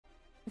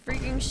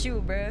Freaking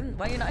shoot, bro.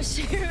 Why you not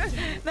shoot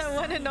that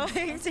one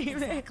annoying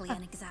teammate?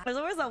 There's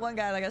always that one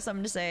guy that got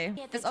something to say.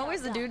 It's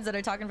always the dudes that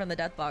are talking from the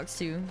death box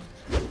too.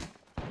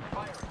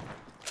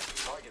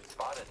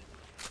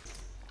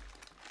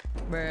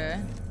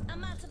 Bruh.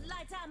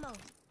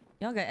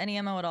 Y'all got any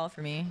ammo at all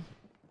for me?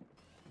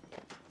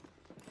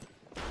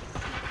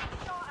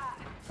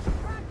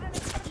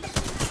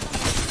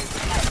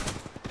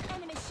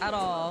 At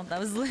all. That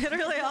was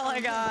literally all I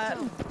got.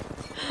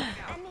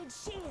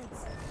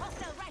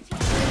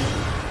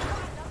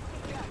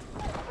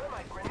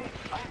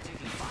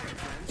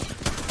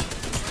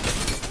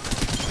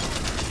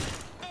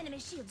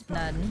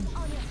 None.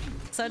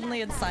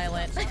 Suddenly it's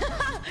silent.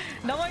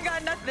 No one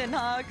got nothing,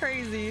 huh?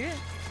 Crazy.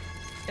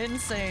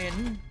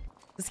 Insane.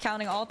 Just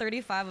counting all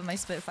 35 of my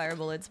Spitfire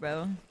bullets,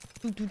 bro.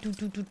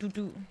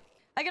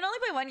 I can only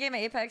play one game of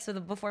Apex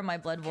before my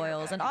blood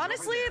boils. And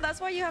honestly,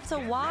 that's why you have to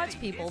watch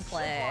people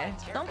play.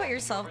 Don't put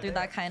yourself through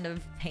that kind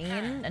of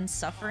pain and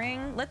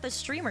suffering. Let the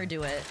streamer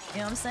do it. You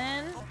know what I'm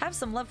saying? Have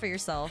some love for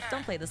yourself.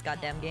 Don't play this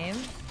goddamn game.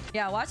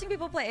 Yeah, watching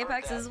people play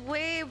Apex is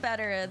way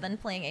better than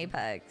playing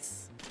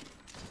Apex.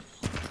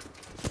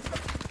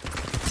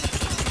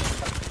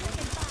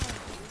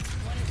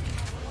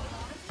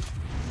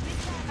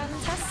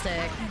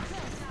 Fantastic.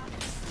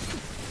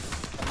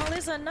 Oh,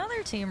 there's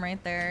another team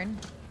right there.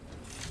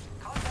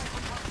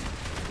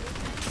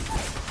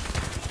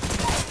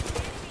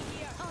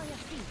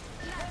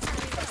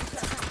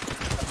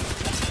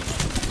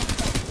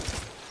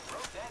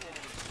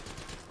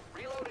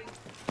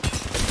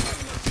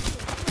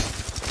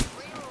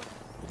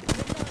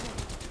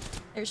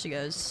 There she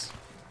goes.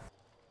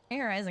 Hey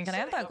Horizon, can I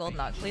have that gold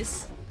knock,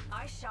 please?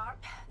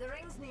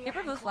 Give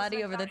her both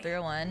flatty over the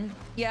 301.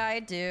 Yeah, I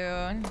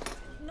do.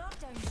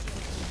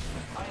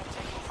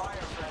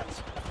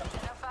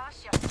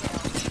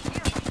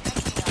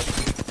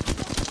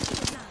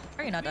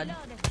 Are you not done?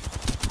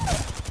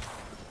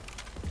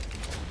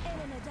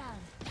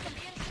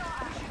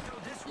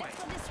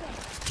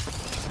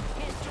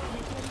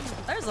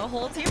 There's a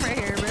whole team right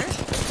here, bro.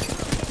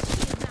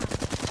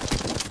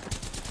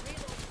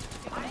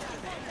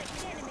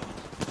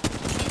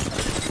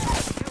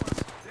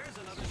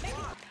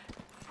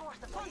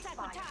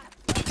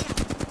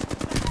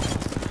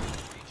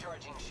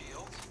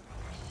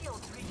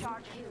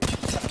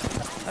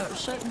 Oh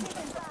shit.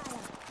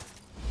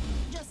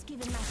 Just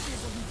giving my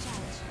shield a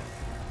recharge.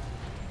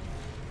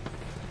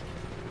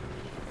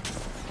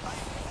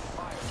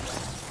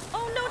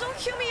 Oh no, don't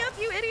queue me up,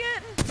 you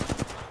idiot!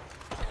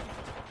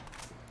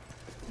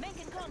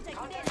 Making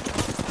contact with enemy.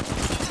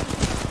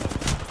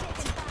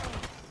 Taking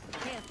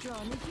fire. Half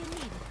drawn if you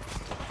need it.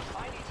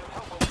 I need some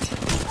help.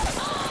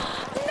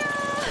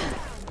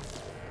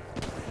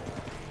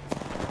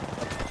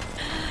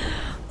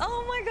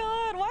 Oh my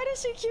god, why did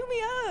she queue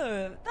me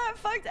up? That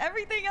fucked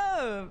everything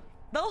up.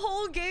 The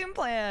whole game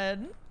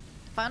plan.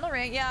 Final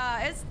rank,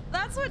 yeah,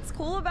 that's what's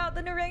cool about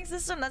the new rank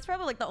system. That's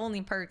probably like the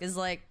only perk is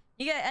like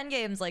you get end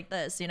games like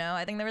this, you know?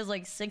 I think there was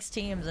like 6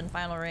 teams in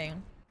final rank.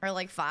 Or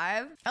like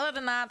 5. Other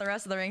than that, the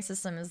rest of the rank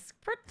system is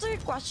pretty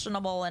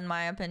questionable in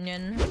my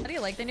opinion. How do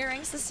you like the new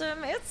rank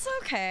system? It's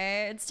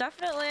okay. It's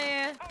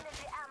definitely...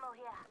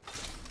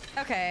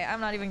 Okay, I'm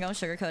not even gonna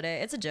sugarcoat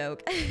it. It's a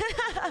joke.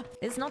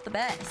 It's not the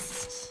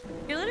best.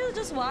 You literally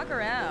just walk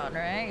around,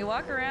 right? You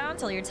walk around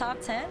till you're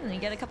top 10 and you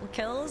get a couple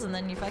kills and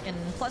then you fucking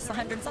plus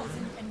 100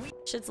 something.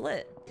 Shit's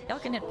lit. Y'all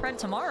can hit Pred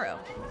tomorrow.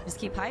 Just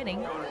keep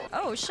hiding.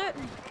 Oh shit.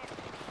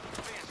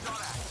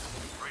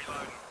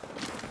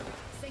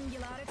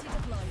 Singularity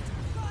deployed.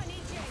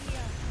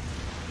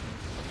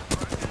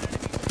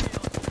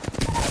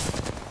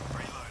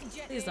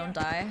 Please don't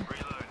die.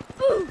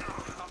 Ooh.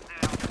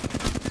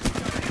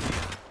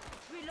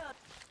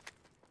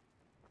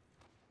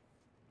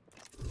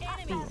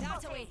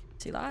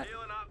 See that? Pick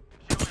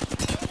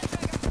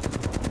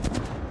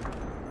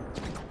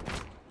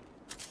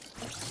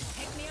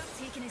me up,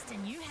 taking us to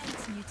new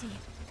heights, Mutie.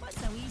 What's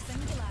the wee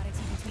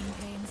singularity between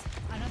brains?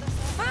 Another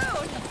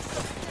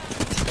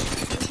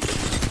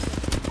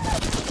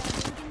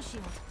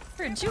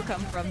Where'd you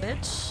come from,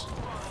 bitch?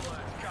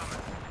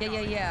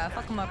 Yeah.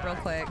 Fuck him up real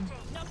quick.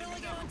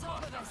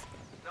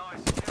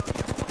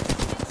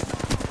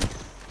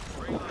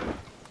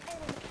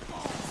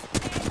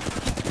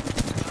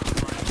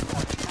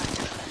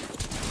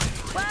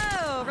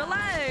 Whoa,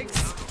 relax.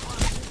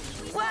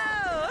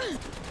 Whoa.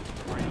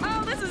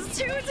 Oh, this is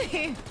 2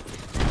 team.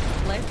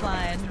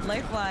 Lifeline,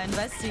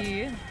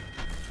 bestie.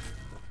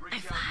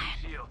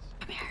 Lifeline.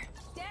 Come here.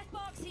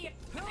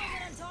 Come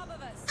here.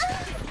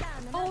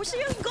 Oh, she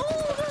has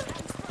gold.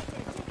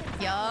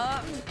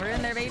 Yup, we're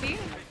in there, baby.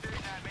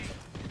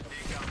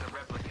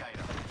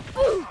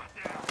 Woo.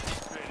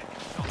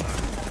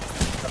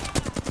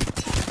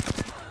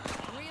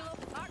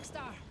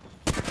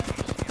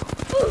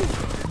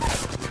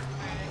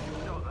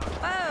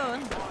 Oh.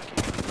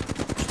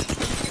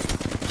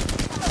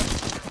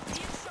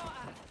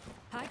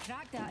 I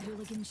cracked that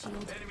hooligan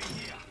shield.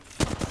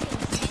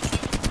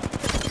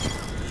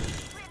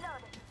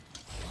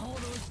 All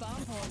those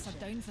bomb pods are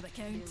down for the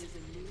count.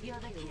 You're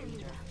the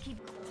killer. Keep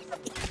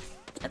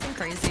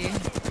crazy.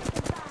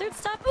 Dude,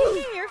 stop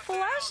making your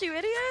flash, you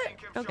idiot!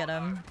 Go get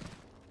him.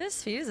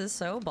 This fuse is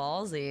so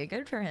ballsy.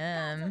 Good for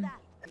him.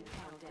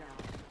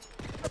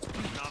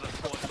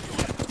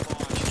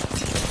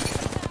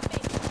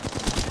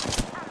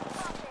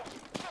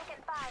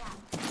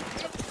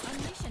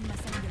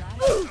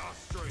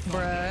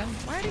 Bruh,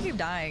 why do you keep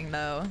dying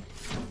though?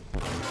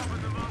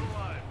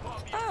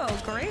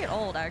 Oh, great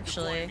ult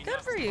actually. Good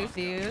for you,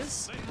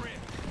 Fuse.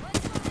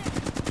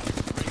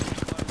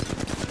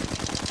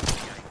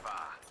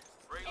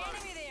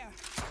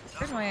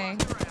 Where's my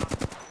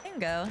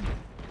bingo?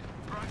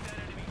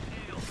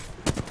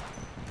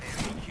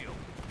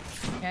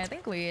 Yeah, I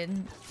think we'd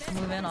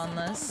move in on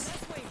this.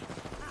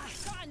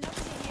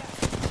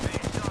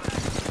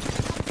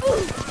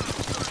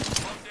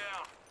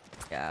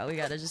 Yeah, we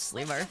gotta just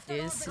leave our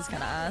Fuse. He's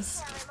kinda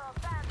ass.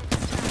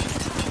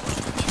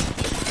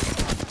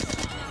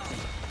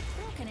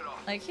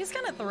 Like, he's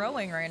kinda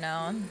throwing right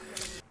now.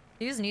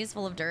 His knees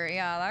full of dirt.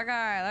 Yeah,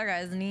 that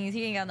guy's knees.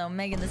 He ain't got no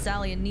Megan Thee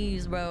Stallion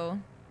knees, bro.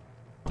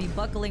 Be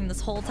buckling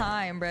this whole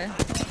time, bro.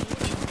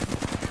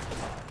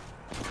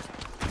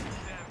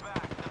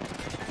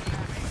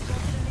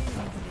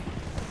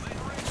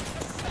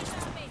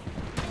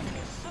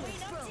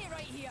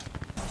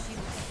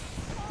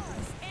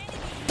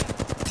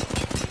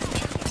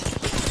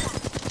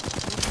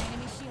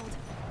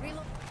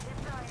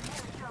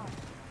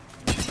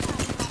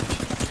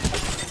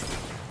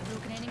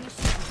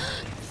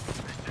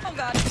 Oh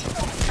god.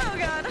 Oh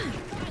god.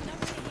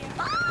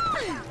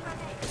 Ah!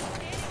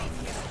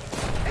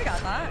 I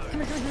got that.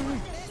 Come here, come here,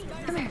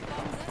 come here. Come here.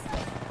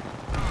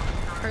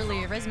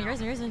 Early, res me. Oh.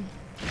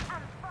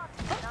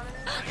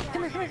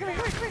 Come here, come here, come here, come here,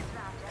 come here.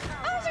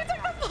 Oh, she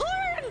took the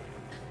board!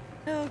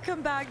 Oh,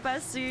 come back,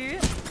 bestie.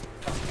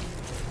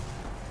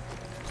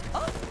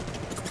 Oh.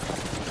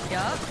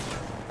 Yup.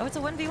 Oh, it's a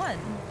 1v1.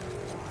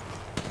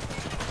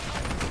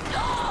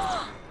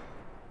 Oh.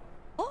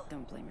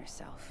 Don't blame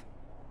yourself.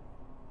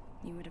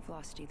 You would have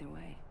lost either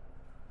way.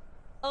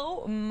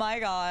 Oh my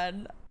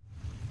god.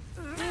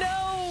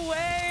 No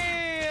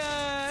way!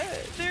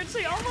 Dude,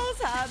 she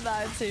almost had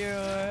that too.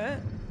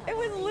 It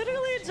was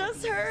literally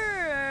just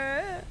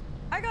her.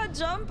 I got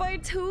jumped by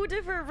 2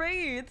 different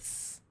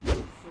wraiths.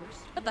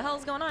 What the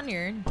hell's going on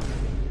here?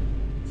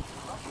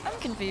 I'm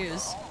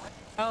confused.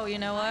 Oh, you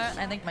know what?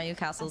 I think my new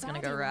castle's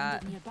gonna go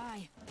rat.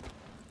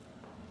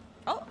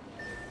 Oh.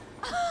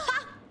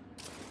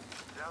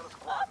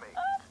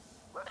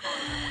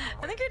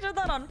 I think he did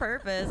that on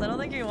purpose. I don't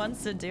think he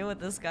wants to deal with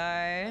this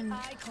guy.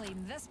 I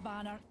claim this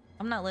banner.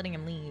 I'm not letting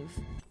him leave.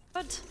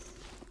 What?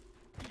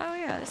 Oh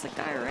yeah, there's a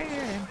guy right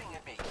here.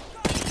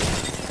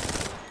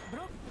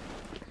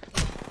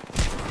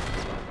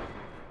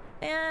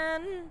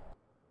 And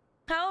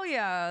hell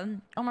yeah.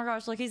 Oh my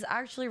gosh, look, he's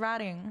actually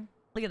ratting.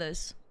 Look at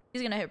this.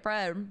 He's gonna hit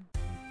Pred.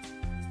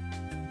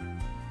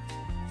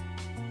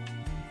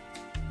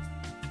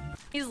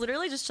 He's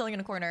literally just chilling in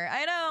a corner.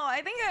 I know.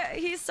 I think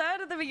he said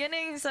at the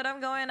beginning, he said,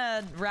 I'm going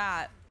to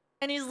rat.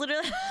 And he's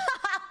literally...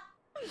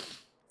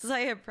 This is how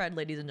you hit Pred,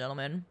 ladies and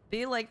gentlemen.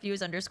 Be like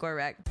Fuse _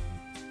 rec.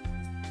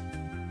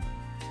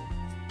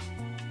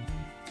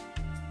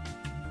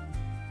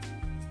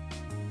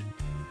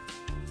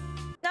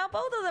 Now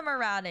both of them are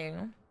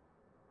ratting.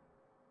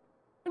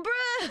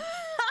 Bruh!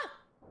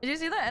 Did you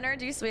see the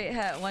energy suite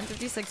hit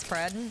 156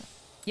 Pred?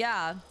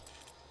 Yeah.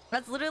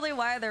 That's literally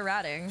why they're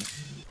ratting.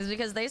 Is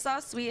because they saw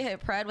Sweet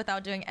hit Pred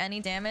without doing any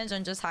damage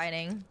and just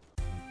hiding.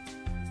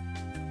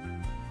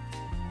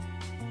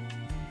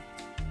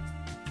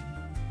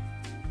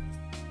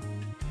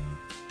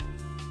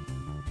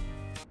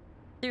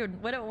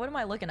 Dude, what am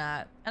I looking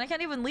at? And I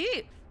can't even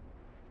leave.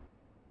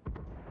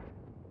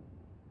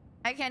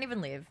 I can't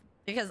even leave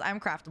because I'm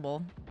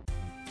craftable.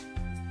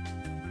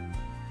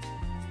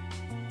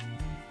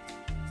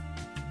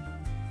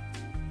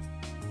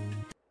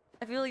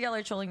 I feel like y'all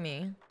are trolling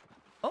me.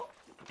 Oh.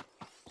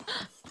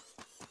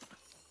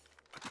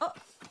 Oh.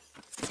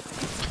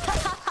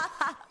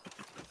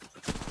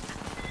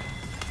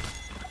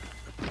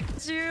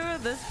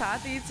 Dude, this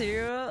Pathy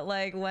too,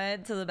 like,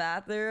 went to the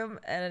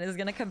bathroom and is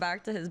gonna come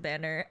back to his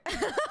banner. This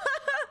is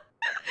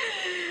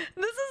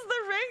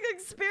the rank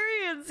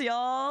experience,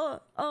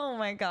 y'all. Oh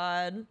my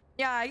god.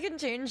 Yeah, I can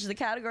change the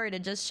category to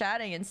just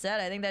chatting instead.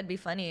 I think that'd be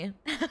funny.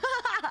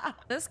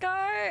 This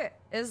guy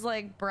is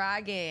like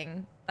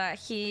bragging that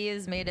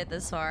he's made it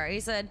this far. He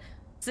said,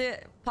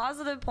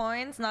 positive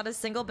points, not a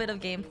single bit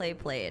of gameplay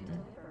played.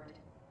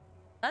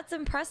 That's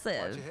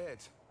impressive.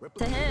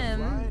 To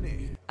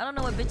him, I don't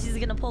know what bitch he's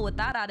gonna pull with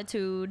that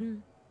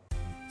attitude.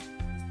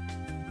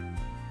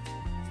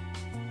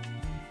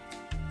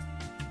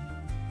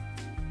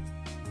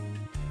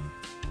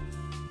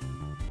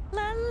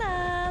 La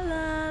la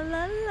la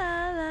la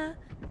la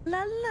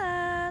la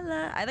la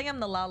la. I think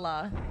I'm the la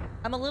la.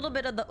 I'm a little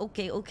bit of the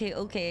okay.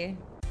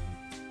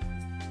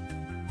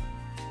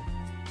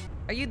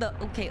 Are you the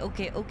okay?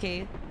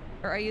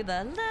 Or are you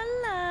the la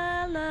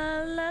la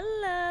la la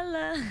la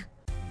la?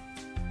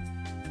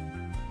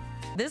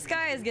 This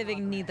guy is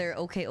giving neither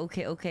okay or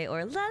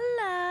la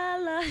la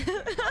la.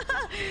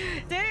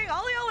 Dang, all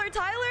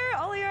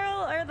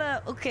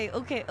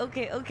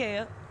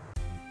Okay.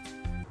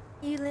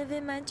 You live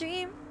in my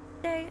dream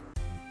day.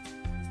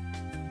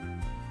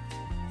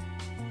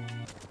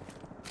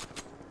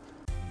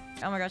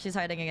 Oh my gosh, she's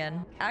hiding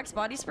again. Axe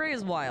body spray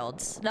is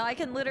wild. No, I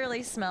can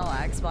literally smell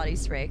Axe body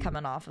spray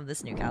coming off of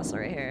this Newcastle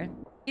right here.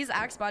 He's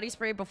Axe body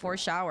spray before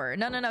shower.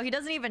 No. He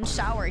doesn't even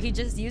shower. He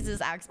just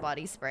uses Axe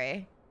body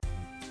spray.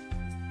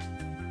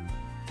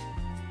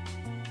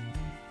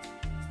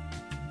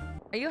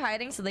 Are you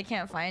hiding so they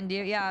can't find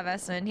you? Yeah,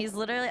 Vesman. He's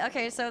literally...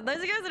 Okay, so those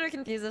of you guys that are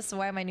confused as to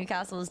why my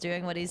Newcastle is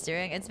doing what he's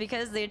doing, it's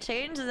because they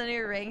changed the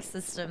new rank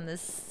system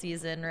this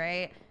season,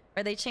 right?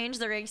 Or they changed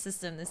the rank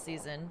system this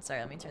season.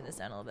 Sorry, let me turn this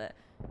down a little bit.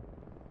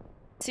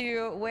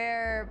 To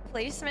where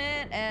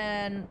placement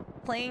and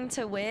playing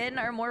to win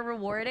are more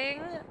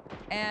rewarding.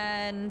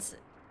 And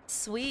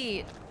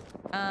Sweet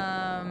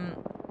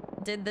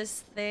did this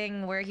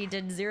thing where he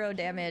did 0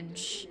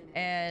 damage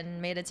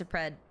and made it to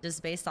pred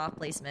just based off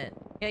placement.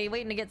 Yeah, you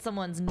waiting to get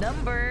someone's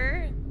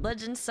number.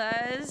 Legend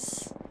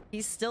says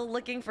he's still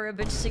looking for a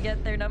bitch to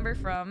get their number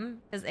from,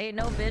 because ain't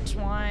no bitch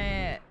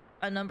want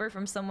a number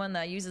from someone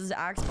that uses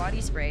Axe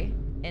body spray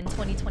in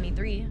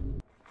 2023.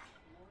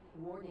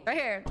 Right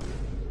here.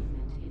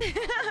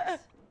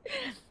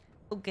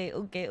 Okay.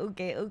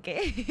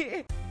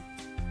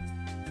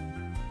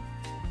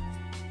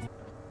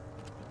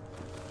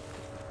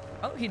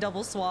 Oh, he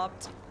double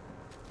swapped.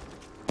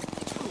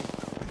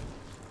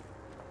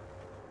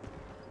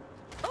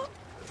 Oh,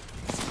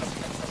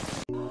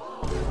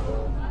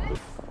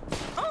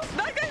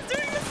 that guy's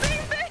doing the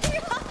same thing.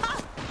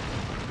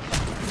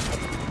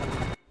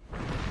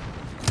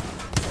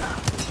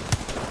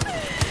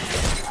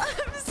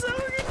 I'm so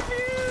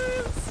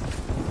confused.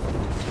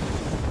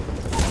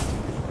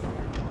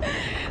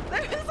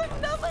 There's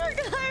another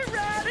guy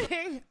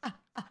ratting.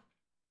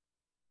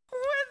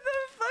 What the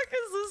fuck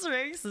is this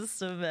rank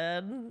system,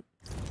 man?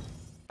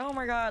 Oh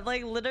my god,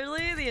 like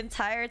literally the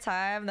entire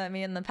time that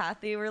me and the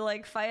Pathy were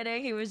like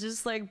fighting, he was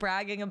just like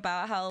bragging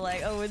about how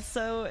like, oh,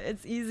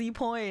 it's easy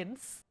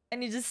points.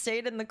 And he just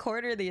stayed in the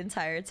corner the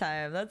entire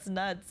time. That's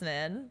nuts,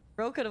 man.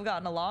 Bro could have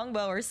gotten a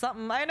longbow or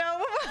something. I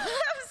know. I'm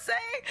saying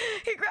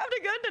he grabbed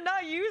a gun to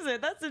not use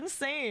it. That's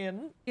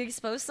insane. He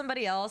exposed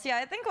somebody else. Yeah,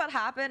 I think what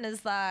happened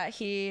is that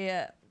he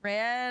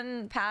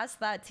ran past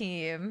that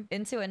team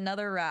into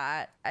another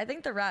rat. I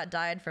think the rat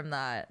died from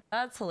that.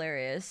 That's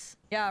hilarious.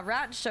 Yeah,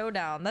 rat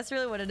showdown. That's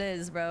really what it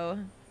is, bro.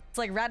 It's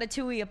like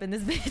Ratatouille up in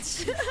this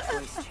bitch.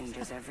 Voice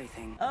changes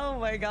everything. Oh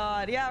my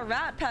god. Yeah,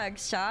 Rat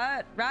Pecs,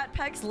 chat. Rat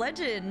Pecs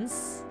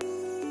Legends.